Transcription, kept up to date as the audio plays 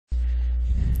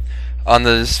On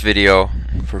this video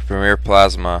for Premiere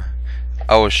Plasma,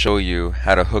 I will show you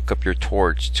how to hook up your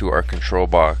torch to our control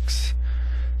box.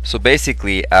 So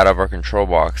basically, out of our control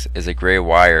box is a gray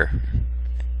wire,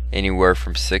 anywhere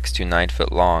from 6 to 9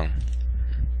 foot long.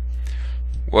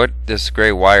 What this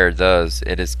gray wire does,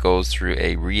 goes through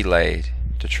a relay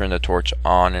to turn the torch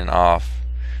on and off.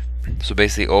 So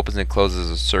basically opens and closes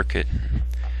a circuit.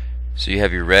 So you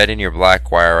have your red and your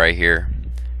black wire right here.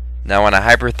 Now on a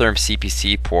Hypertherm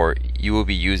CPC port, you will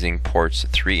be using ports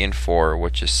 3 and 4,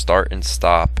 which is start and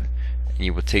stop. And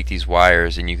you will take these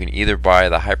wires and you can either buy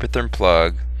the Hypertherm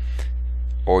plug,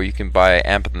 or you can buy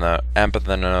an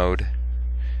Amphenode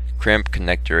crimp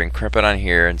connector and crimp it on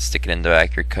here and stick it in the back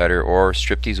of your cutter, or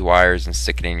strip these wires and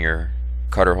stick it in your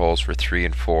cutter holes for 3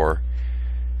 and 4.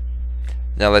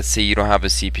 Now let's say you don't have a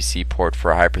CPC port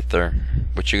for a Hypertherm.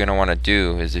 What you're going to want to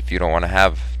do is, if you don't want to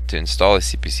have to install a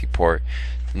CPC port,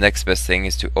 the next best thing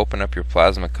is to open up your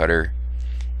plasma cutter,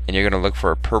 and you're going to look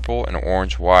for a purple and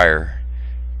orange wire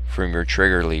from your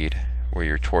trigger lead where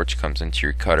your torch comes into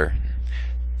your cutter.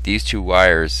 These two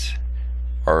wires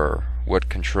are what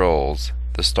controls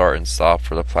the start and stop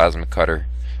for the plasma cutter.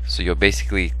 So you'll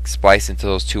basically splice into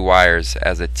those two wires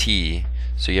as a T.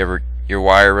 So you have your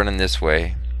wire running this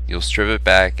way, you'll strip it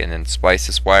back and then splice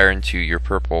this wire into your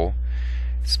purple,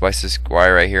 splice this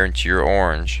wire right here into your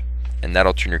orange, and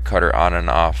that'll turn your cutter on and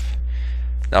off.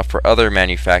 Now for other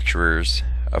manufacturers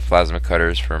of plasma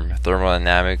cutters, from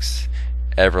Thermodynamics,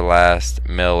 Everlast,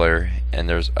 Miller, and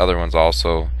there's other ones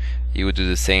also, you would do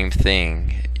the same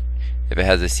thing. If it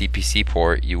has a CPC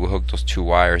port, you will hook those two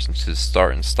wires into the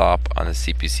start and stop on the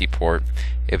CPC port.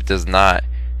 If it does not,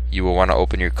 you will want to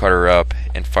open your cutter up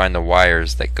and find the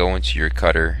wires that go into your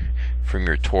cutter from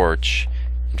your torch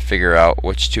and figure out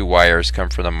which two wires come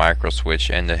from the micro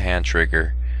switch and the hand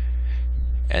trigger,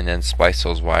 and then splice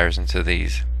those wires into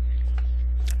these,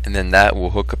 and then that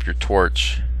will hook up your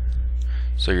torch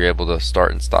so you're able to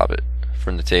start and stop it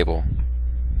from the table.